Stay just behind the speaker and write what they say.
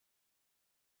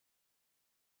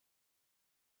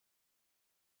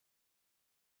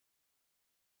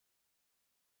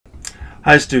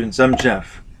Hi students, I'm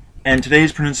Jeff, and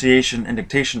today's pronunciation and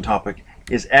dictation topic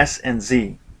is S and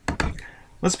Z.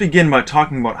 Let's begin by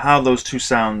talking about how those two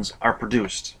sounds are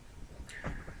produced.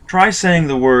 Try saying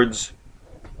the words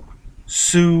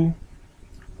su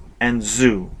and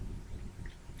zoo.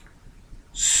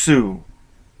 Su,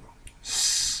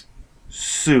 s,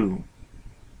 su,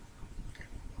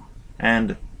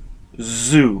 and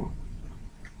zoo,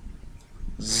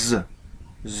 z,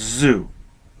 zoo.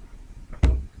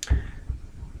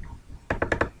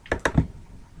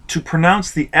 To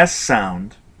pronounce the S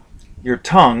sound, your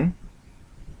tongue,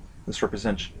 this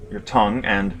represents your tongue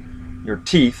and your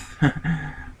teeth,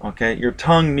 okay, your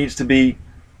tongue needs to be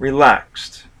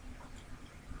relaxed.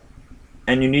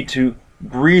 And you need to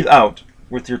breathe out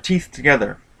with your teeth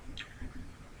together.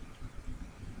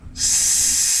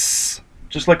 S,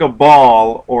 just like a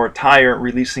ball or a tire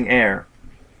releasing air.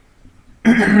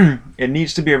 It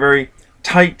needs to be a very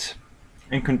tight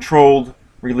and controlled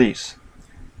release.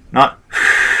 Not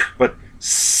but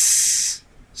s,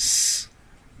 s.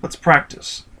 Let's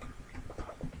practice.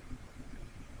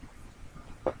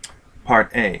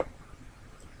 Part A.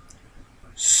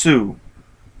 Sue.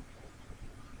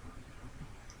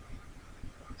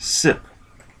 Sip.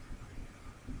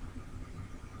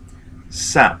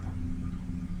 Sap.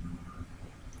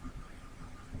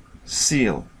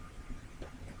 Seal.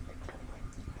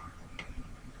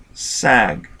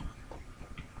 Sag.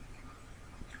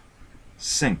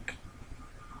 Sink.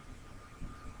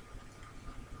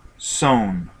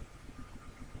 Sewn.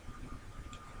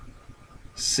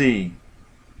 See.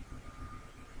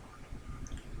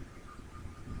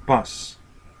 Bus.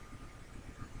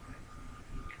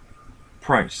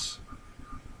 Price.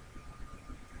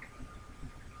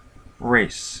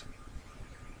 Race.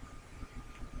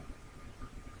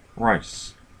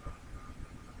 Rice.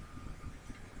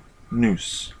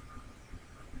 Noose.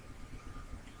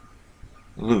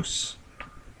 Loose.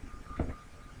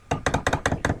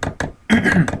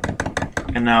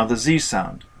 And now the Z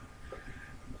sound.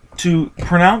 To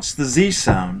pronounce the Z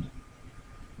sound,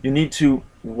 you need to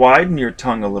widen your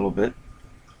tongue a little bit,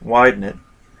 widen it,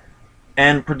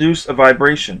 and produce a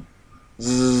vibration.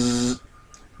 Zzz.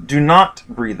 Do not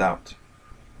breathe out.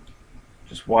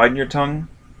 Just widen your tongue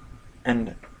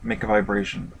and make a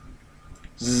vibration.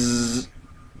 Zzz.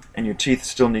 And your teeth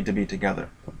still need to be together.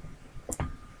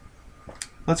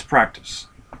 Let's practice.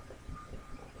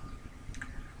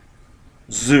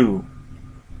 Zoo.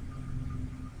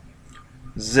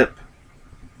 Zip.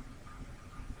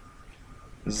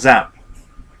 Zap.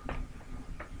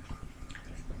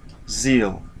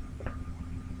 Zeal.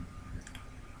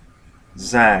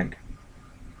 Zag.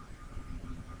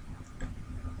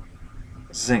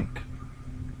 Zinc.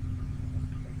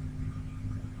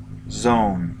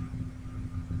 Zone.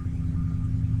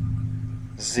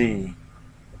 Z.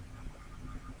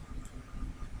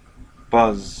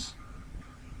 Buzz.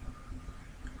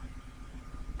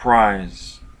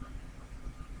 Prize.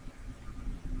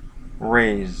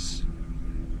 Raise.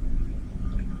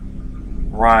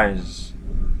 Rise.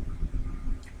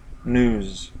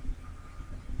 News.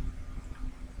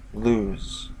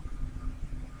 Lose.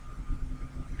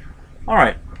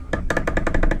 Alright.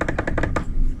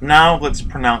 Now let's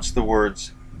pronounce the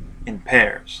words in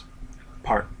pairs.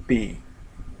 Part B.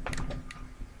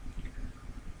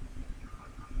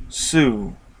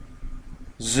 Sue.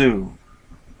 Zoo.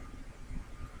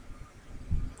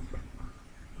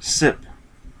 Sip.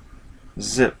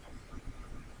 Zip.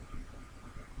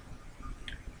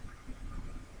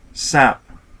 Sap.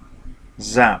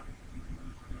 Zap.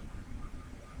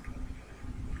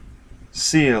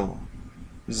 Seal.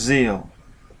 Zeal.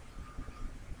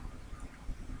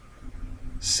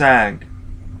 Sag.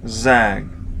 Zag.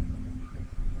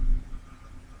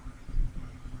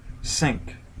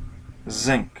 Sink.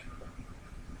 Zinc.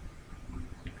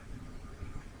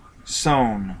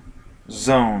 Sewn.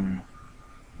 Zone.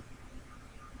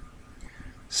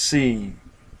 C.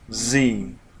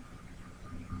 Z.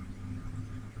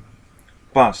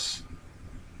 Bus.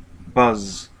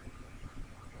 Buzz.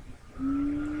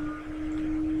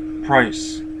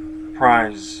 Price.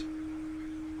 Prize.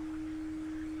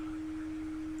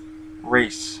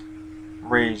 Race.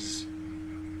 Raise.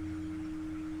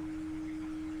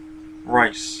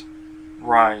 Rice.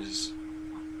 Rise.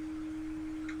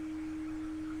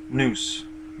 Noose.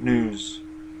 News.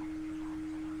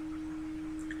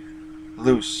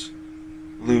 Loose.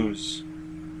 Lose.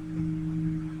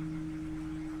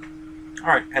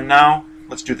 Alright, and now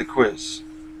let's do the quiz.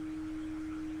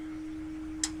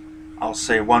 I'll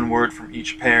say one word from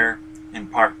each pair in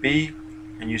part B,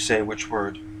 and you say which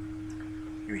word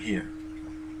you hear.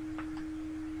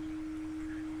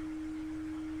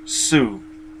 Sue.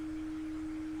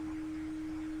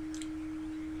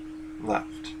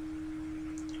 left.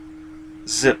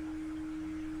 Zip,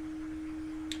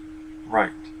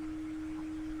 right.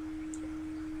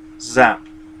 Zap,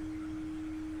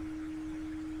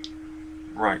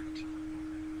 right.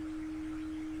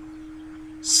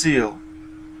 Seal,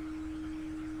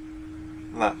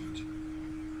 left.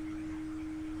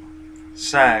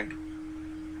 Sag,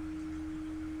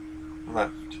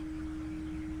 left.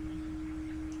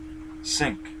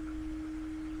 Sink,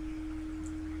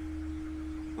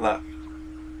 left.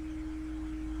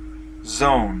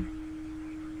 Zone,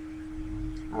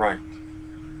 right.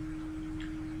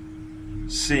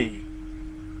 See,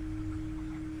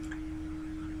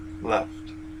 left.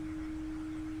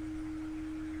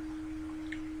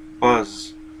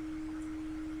 Buzz,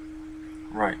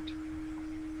 right.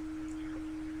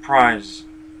 Prize,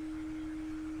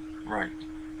 right.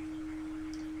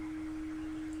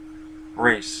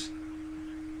 Race,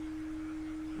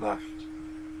 left.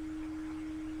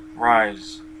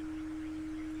 Rise,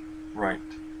 right.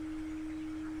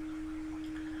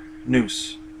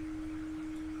 Noose,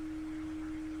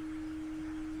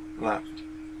 left.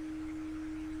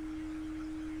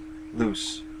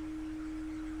 Loose,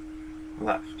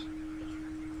 left.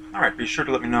 Alright, be sure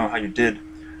to let me know how you did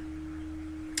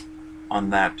on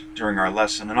that during our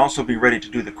lesson, and also be ready to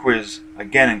do the quiz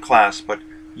again in class, but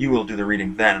you will do the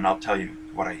reading then, and I'll tell you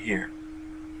what I hear.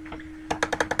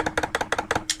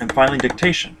 And finally,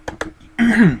 dictation.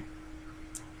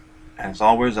 As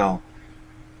always, I'll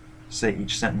say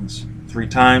each sentence 3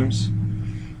 times.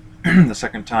 The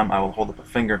second time, I will hold up a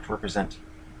finger to represent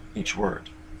each word.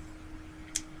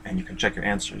 And you can check your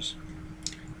answers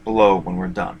below when we're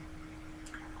done.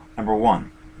 Number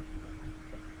 1.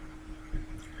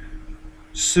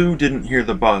 Sue didn't hear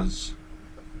the buzz.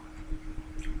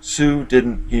 Sue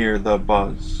didn't hear the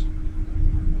buzz.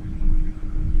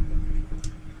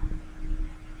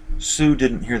 Sue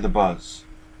didn't hear the buzz.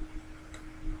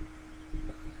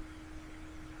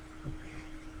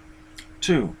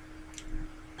 2.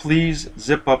 Please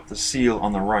zip up the seal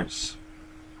on the rice.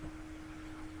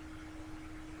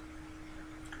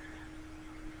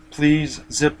 Please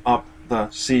zip up the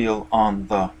seal on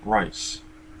the rice.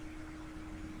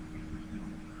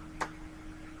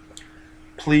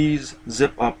 Please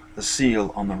zip up the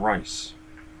seal on the rice.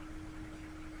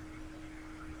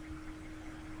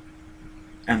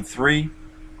 And 3.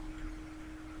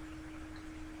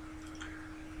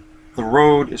 The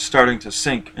road is starting to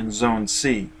sink in Zone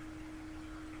C.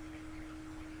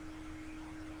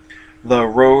 The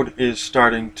road is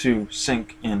starting to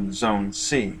sink in Zone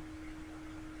C.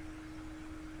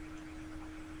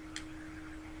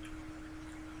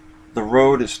 The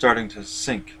road is starting to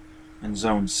sink in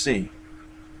Zone C.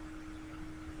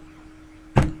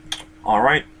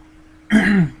 Alright,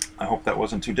 I hope that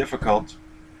wasn't too difficult.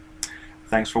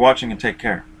 Thanks for watching and take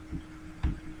care.